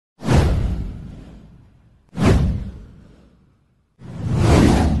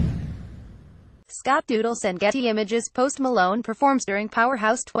Scott DudelsonGetty Images. Post Malone performs during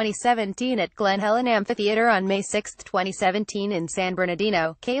Powerhouse 2017 at Glen, Helen Amphitheatre on May 6, 2017 in San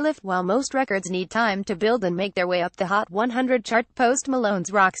Bernardino, California. While most records need time to build and make their way up the Hot 100 chart, Post Malone's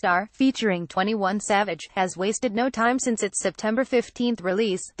Rockstar, featuring 21 Savage, has wasted no time since its September 15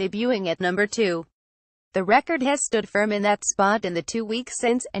 release, debuting at number 2. The record has stood firm in that spot in the 2 weeks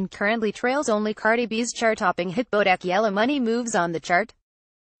since, and currently trails only Cardi B's chart-topping hit Bodak Yellow Money moves on the chart.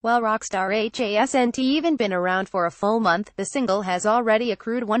 While Rockstar hasn't even been around for a full month, the single has already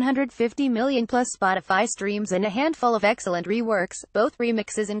accrued 150 million plus Spotify streams and a handful of excellent reworks, both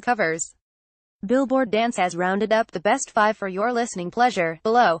remixes and covers. Billboard Dance has rounded up the best 5 for your listening pleasure.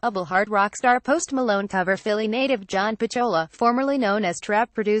 Below, a hard Rockstar Post Malone cover. Philly native John Picciola, formerly known as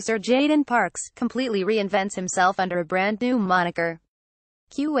trap producer Jaden Parks, completely reinvents himself under a brand new moniker.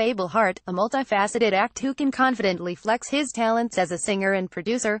 Cue Abel Hart, a multifaceted act who can confidently flex his talents as a singer and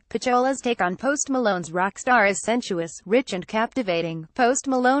producer. Picciola's take on Post Malone's Rockstar is sensuous, rich and captivating. Post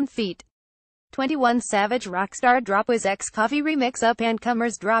Malone feat. 21 Savage Rockstar Drop Wiz X Coffee remix.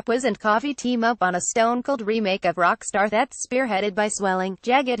 Up-and-comers Drop Wiz and Coffee team up on a stone-cold remake of Rockstar that's spearheaded by swelling,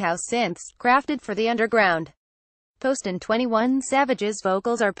 jagged house synths, crafted for the underground. Post and 21 Savage's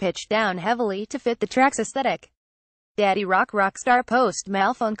vocals are pitched down heavily to fit the track's aesthetic. Daddy Rock Rockstar Post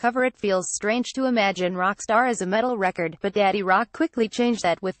Malone cover. It feels strange to imagine Rockstar as a metal record, but Daddy Rock quickly changed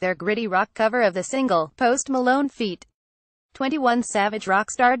that with their gritty rock cover of the single. Post Malone feat. 21 Savage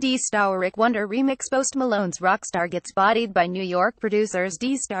Rockstar D-Star Rick Wonder remix. Post Malone's Rockstar gets bodied by New York producers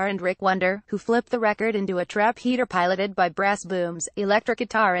D-Star and Rick Wonder, who flip the record into a trap heater piloted by brass booms, electric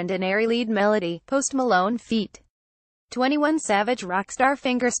guitar and an airy lead melody. Post Malone feat. 21 Savage Rockstar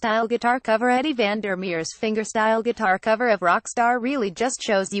fingerstyle guitar cover. Eddie Vandermeer's fingerstyle guitar cover of Rockstar really just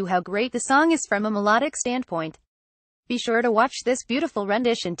shows you how great the song is from a melodic standpoint. Be sure to watch this beautiful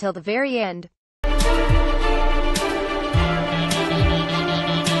rendition till the very end.